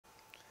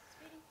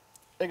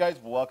Hey guys,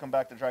 welcome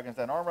back to Dragons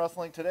Den Arm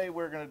Wrestling. Today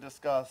we're going to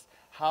discuss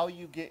how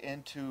you get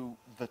into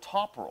the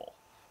top roll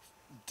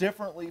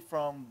differently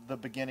from the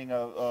beginning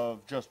of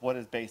just what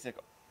is basic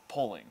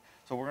pulling.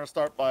 So we're going to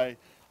start by,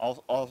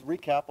 I'll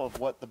recap of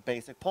what the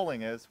basic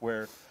pulling is,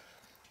 where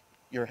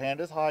your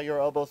hand is high, your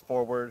elbows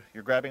forward,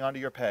 you're grabbing onto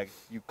your peg,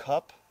 you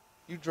cup,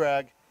 you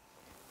drag,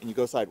 and you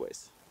go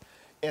sideways.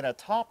 In a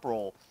top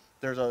roll,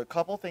 there's a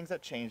couple things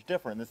that change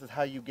different. This is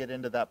how you get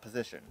into that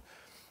position.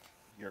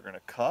 You're going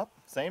to cup,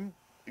 same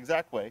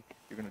exact way.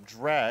 You're going to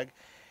drag.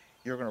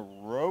 You're going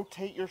to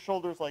rotate your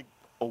shoulders like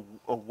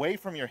away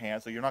from your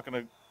hand. So you're not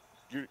going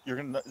to, you're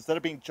going to, instead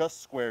of being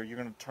just square, you're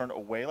going to turn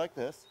away like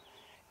this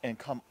and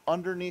come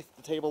underneath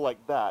the table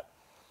like that,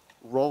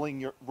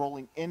 rolling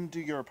into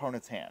your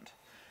opponent's hand.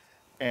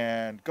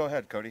 And go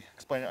ahead, Cody.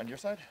 Explain it on your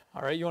side.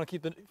 All right, you want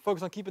to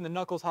focus on keeping the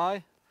knuckles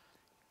high.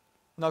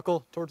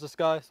 Knuckle towards the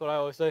sky, that's what I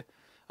always say.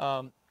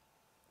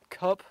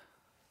 Cup,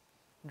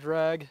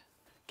 drag,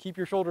 keep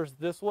your shoulders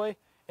this way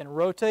and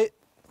rotate.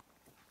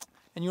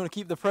 And you want to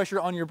keep the pressure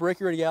on your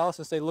brachioradialis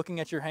and stay looking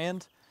at your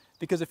hand,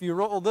 because if you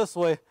roll this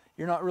way,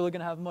 you're not really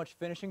going to have much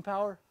finishing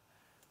power.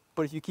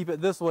 But if you keep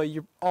it this way,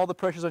 all the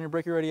pressure's on your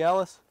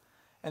brachioradialis,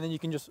 and then you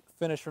can just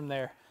finish from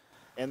there.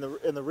 And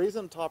the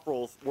reason top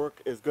rolls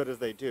work as good as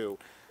they do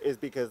is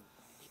because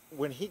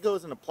when he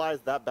goes and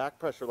applies that back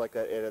pressure like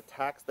that, it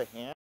attacks the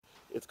hand.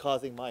 It's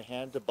causing my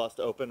hand to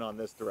bust open on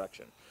this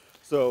direction.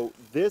 So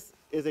this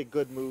is a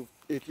good move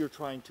if you're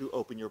trying to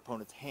open your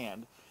opponent's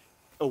hand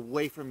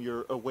away from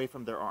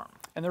their arm.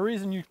 And the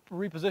reason you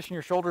reposition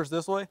your shoulders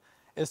this way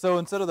is so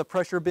instead of the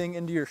pressure being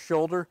into your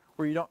shoulder,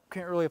 where you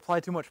can't really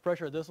apply too much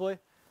pressure this way,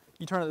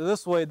 you turn it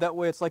this way. That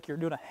way it's like you're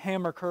doing a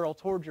hammer curl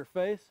towards your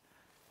face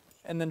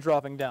and then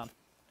dropping down.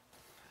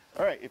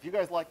 All right, if you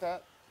guys like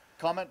that,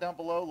 comment down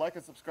below, like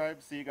and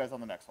subscribe. See you guys on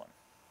the next one.